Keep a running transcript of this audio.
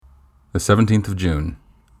The 17th of June,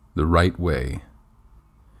 the right way.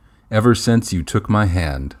 Ever since you took my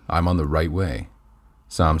hand, I'm on the right way.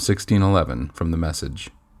 Psalm 16:11 from the Message.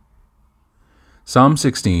 Psalm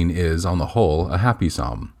 16 is, on the whole, a happy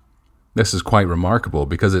psalm. This is quite remarkable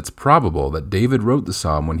because it's probable that David wrote the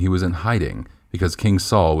psalm when he was in hiding because King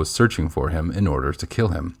Saul was searching for him in order to kill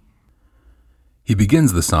him. He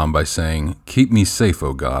begins the psalm by saying, "Keep me safe,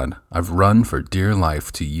 O God. I've run for dear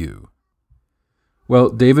life to you." Well,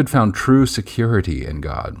 David found true security in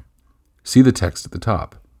God. See the text at the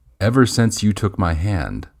top. Ever since you took my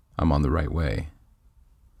hand, I'm on the right way.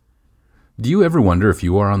 Do you ever wonder if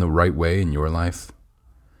you are on the right way in your life?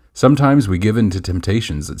 Sometimes we give in to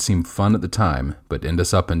temptations that seem fun at the time, but end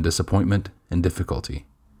us up in disappointment and difficulty.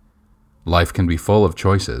 Life can be full of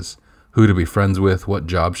choices. Who to be friends with? What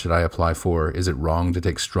job should I apply for? Is it wrong to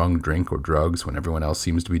take strong drink or drugs when everyone else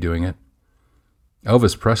seems to be doing it?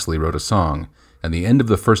 Elvis Presley wrote a song, and the end of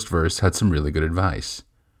the first verse had some really good advice.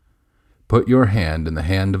 Put your hand in the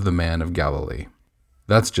hand of the man of Galilee.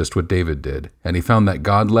 That's just what David did, and he found that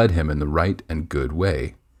God led him in the right and good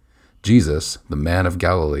way. Jesus, the man of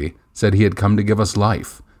Galilee, said he had come to give us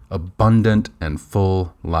life, abundant and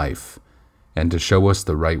full life, and to show us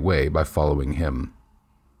the right way by following him.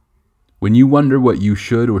 When you wonder what you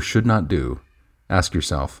should or should not do, ask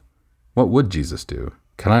yourself, what would Jesus do?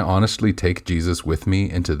 Can I honestly take Jesus with me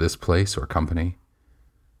into this place or company?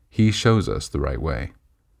 He shows us the right way.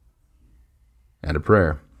 And a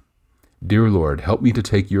prayer. Dear Lord, help me to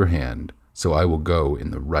take your hand so I will go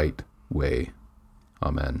in the right way.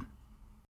 Amen.